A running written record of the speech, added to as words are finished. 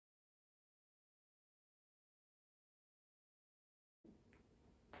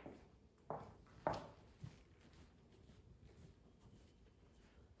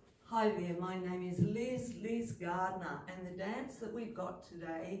Hi there, my name is Liz Gardiner, and the dance that we've got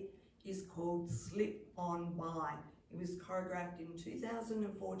today is called Slip On By. It was choreographed in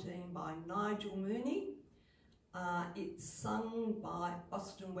 2014 by Nigel Mooney. It's sung by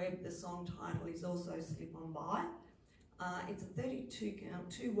Austin Webb. The song title is also Slip On By. It's a 32 count,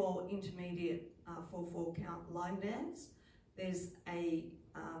 2-wall intermediate 4/4 count line dance. There's a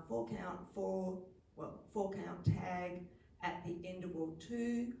 4 count tag at the end of wall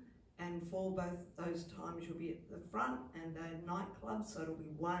 2, and for both those times you'll be at the front and a nightclub, so it'll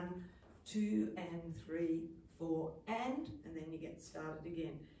be 1, 2 and 3, 4 and then you get started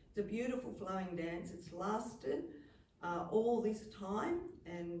again. It's a beautiful flowing dance. It's lasted all this time,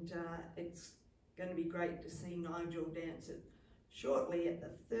 and it's going to be great to see Nigel dance it shortly at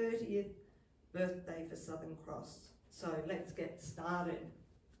the 30th birthday for Southern Cross. So let's get started.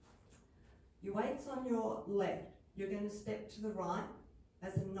 Your weight's on your left. You're going to step to the right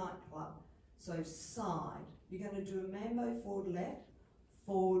as a nightclub. So side. You're going to do a mambo forward left,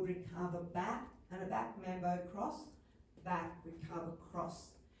 forward recover back, and a back mambo cross, back recover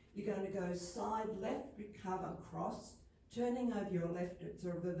cross. You're going to go side left, recover cross, turning over your left. It's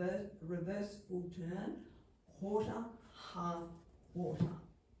a reverse full turn, quarter, half, quarter.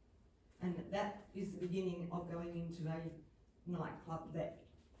 And that is the beginning of going into a nightclub left.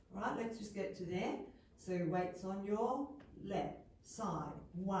 All right, let's just get to there. So weights on your left side.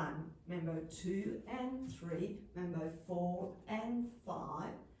 1, mambo 2 and 3, mambo 4 and 5,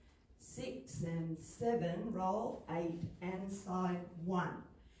 6 and 7, roll 8 and side 1.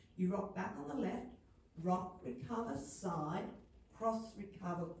 You rock back on the left, rock, recover side, cross,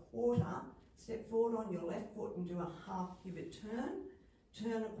 recover quarter, step forward on your left foot and do a half pivot turn,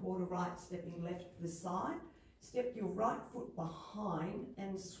 turn a quarter right, stepping left to the side, step your right foot behind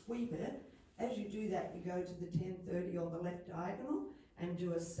and sweep it. As you do that, you go to the 10:30 on the left diagonal and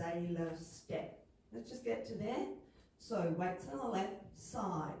do a sailor step. Let's just get to there. So weights on the left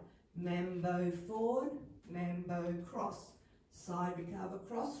side, mambo forward, mambo cross, side recover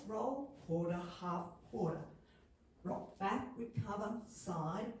cross, roll, quarter, half, quarter. Rock back, recover,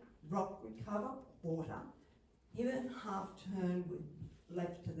 side, rock, recover, quarter. Pivot, half turn with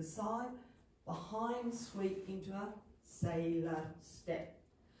left to the side, behind sweep into a sailor step.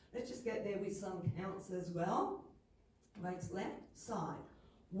 Let's just get there with some counts as well. Weights left side.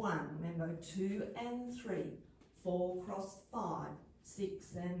 1, mambo 2 and 3, 4 cross 5,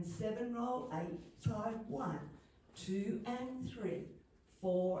 6 and 7, roll 8, side 1, 2 and 3,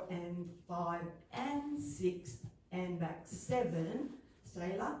 4 and 5 and 6 and back 7,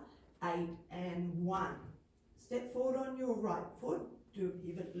 sailor, 8 and 1. Step forward on your right foot, do a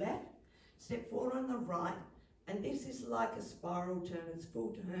pivot left, step forward on the right, and this is like a spiral turn. It's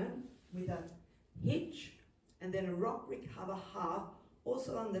full turn with a hitch and then a rock, recover half,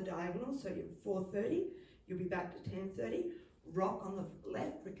 also on the diagonal, so you're 4:30, you'll be back to 10:30, rock on the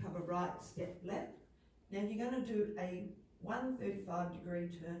left, recover right, step left. Now you're going to do a 135-degree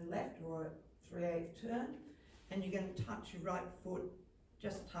turn left or a 3/8 turn, and you're going to touch your right foot,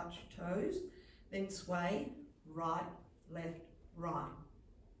 just touch your toes, then sway right, left, right.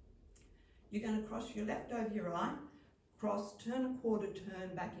 You're going to cross your left over your right, cross, turn a quarter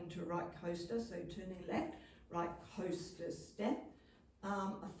turn back into a right coaster, so turning left, right coaster step,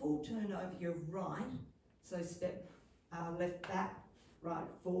 a full turn over your right, so step left back, right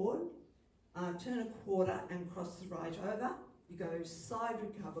forward, turn a quarter and cross the right over, you go side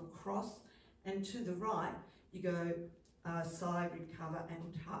recover cross, and to the right you go side recover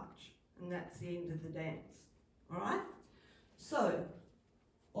and touch, and that's the end of the dance. All right, so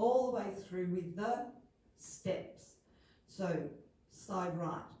all the way through with the steps. So side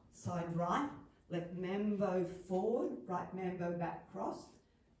right, left mambo forward, right mambo back cross,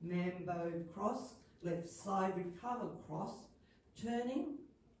 mambo cross, left side recover cross, turning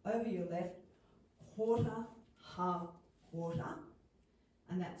over your left, quarter, half, quarter,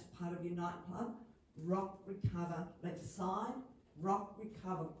 and that's part of your nightclub. Rock, recover, left side, rock,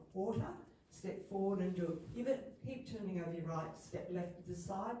 recover, quarter, step forward and do a pivot, keep turning over your right, step left to the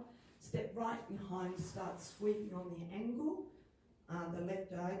side, step right behind, start sweeping on the angle, the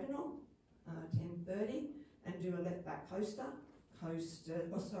left diagonal, 10:30, and do a left back coaster,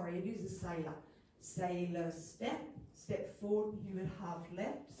 it is a sailor step, step forward, pivot half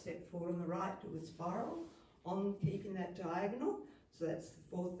left, step forward on the right, do a spiral, on keeping that diagonal, so that's the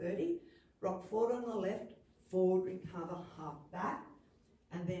 4:30, rock forward on the left, forward, recover, half back,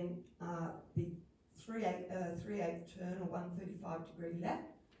 and then the 3/8 turn or 135-degree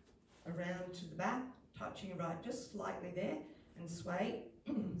left, around to the back, touching your right just slightly there, and sway,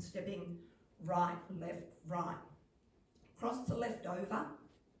 stepping right, left, right. Cross the left over,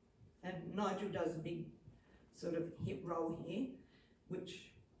 and Nigel does a big sort of hip roll here,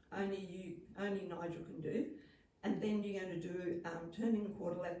 which only Nigel can do. And then you're going to do turning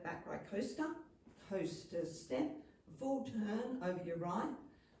quarter left, back, right, coaster step, full turn over your right.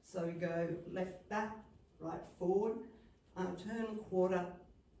 So you go left, back, right, forward, turn quarter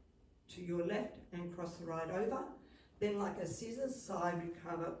to your left and cross the right over. Then like a scissors, side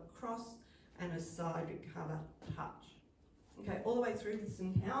recover, cross, and a side recover, touch. Okay, all the way through with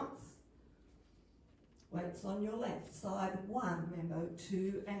some counts. Weights on your left side, 1, remember,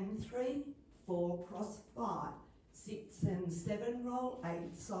 2 and 3, 4, cross 5, 6 and 7, roll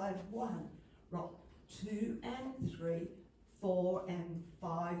 8, side 1, rock 2 and 3, 4 and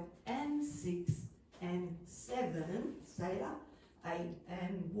 5 and 6 and 7, stay up, 8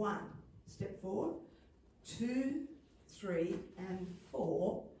 and 1, step forward, 2, 3 and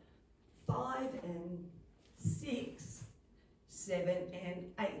 4, 5 and 6, 7 and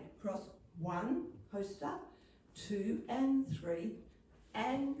 8, cross 1, coaster, 2 and 3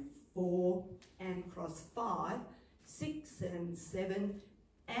 and 4 and cross 5, 6 and 7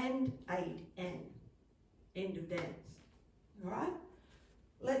 and 8 and end of dance. All right,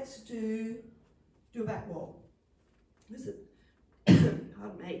 let's do a back wall.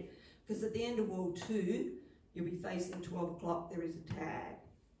 Pardon me, because at the end of wall 2 you'll be facing 12 o'clock. There is a tag,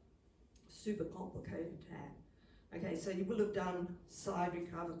 super complicated tag. Okay, so you will have done side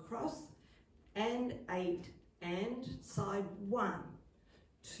recover cross and 8 and side 1,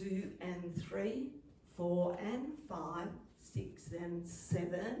 2 and 3, 4 and 5, 6 and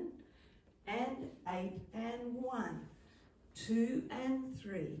 7 and 8 and 1, 2 and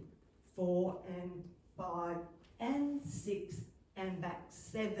 3, 4 and 5 and 6 and back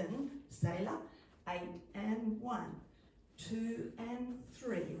 7, sailor, 8 and 1, 2 and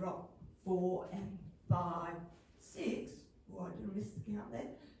 3, rock, 4 and 5, 6, oh I didn't miss the count there,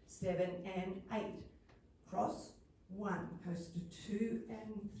 7 and 8, cross 1, coaster 2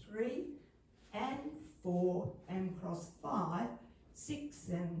 and 3 and 4 and cross 5, 6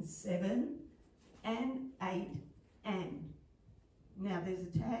 and 7 and 8 and. Now there's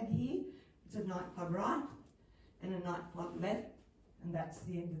a tag here, it's a nightclub right and a nightclub left, and that's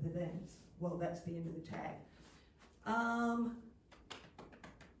the end of the dance. Well, that's the end of the tag.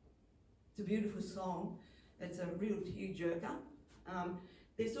 It's a beautiful song. It's a real tearjerker.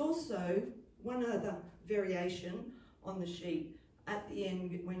 There's also one other variation on the sheet. At the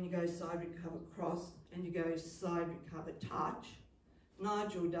end, when you go side recover cross and you go side recover touch,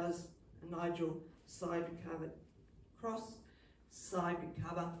 Nigel does a Nigel side recover cross, side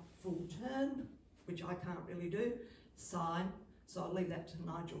recover full turn, which I can't really do, side, so I'll leave that to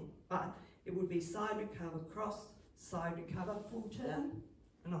Nigel. But it would be side recover cross, side recover full turn,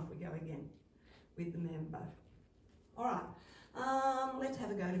 and off we go again with the member. All right, let's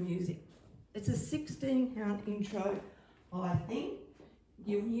have a go to music. It's a 16 count intro, I think.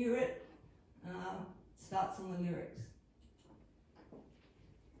 You'll hear it, starts on the lyrics.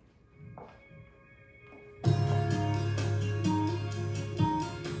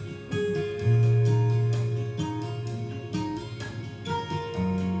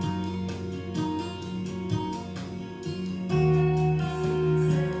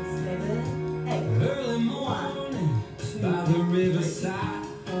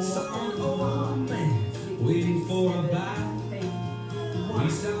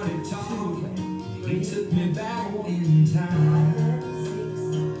 Time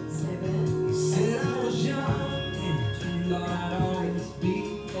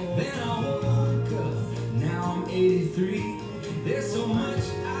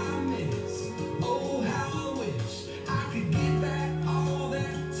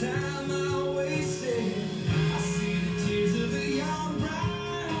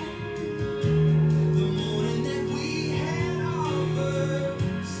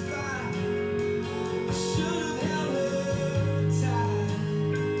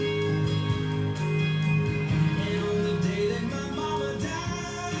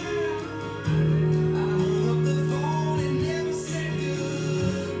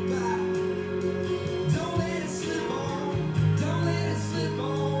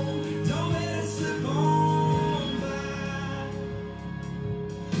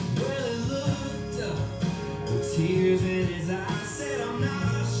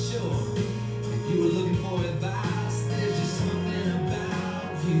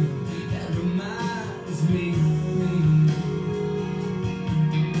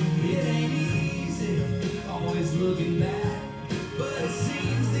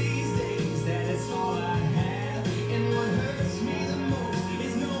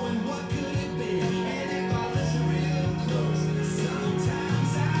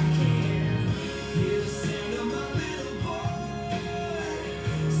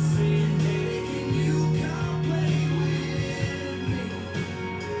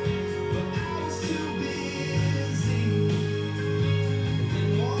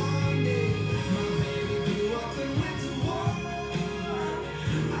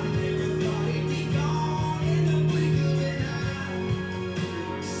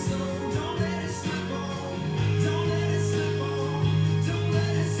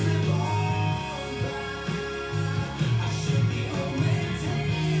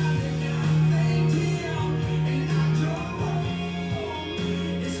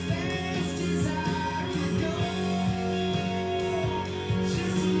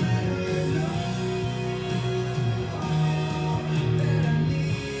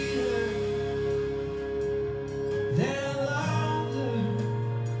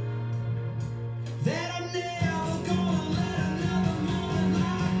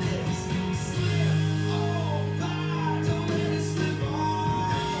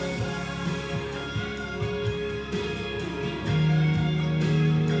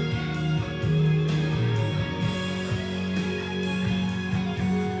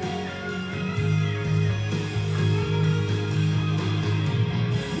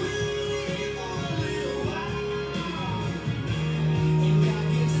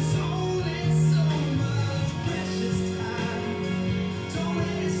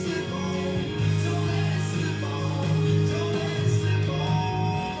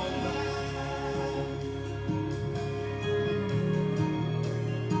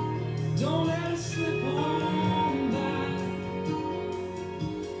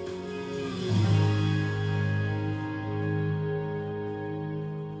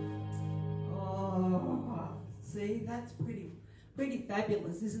that's pretty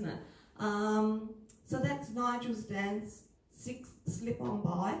fabulous, isn't it? So that's Nigel's dance, 6 Slip On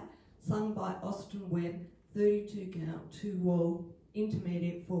By, sung by Austin Webb, 32 count, 2 wall,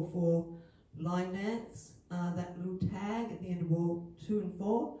 intermediate 4/4 line dance. That little tag at the end of wall 2 and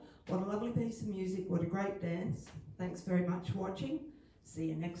 4. What a lovely piece of music, what a great dance. Thanks very much for watching. See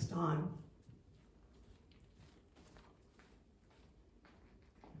you next time.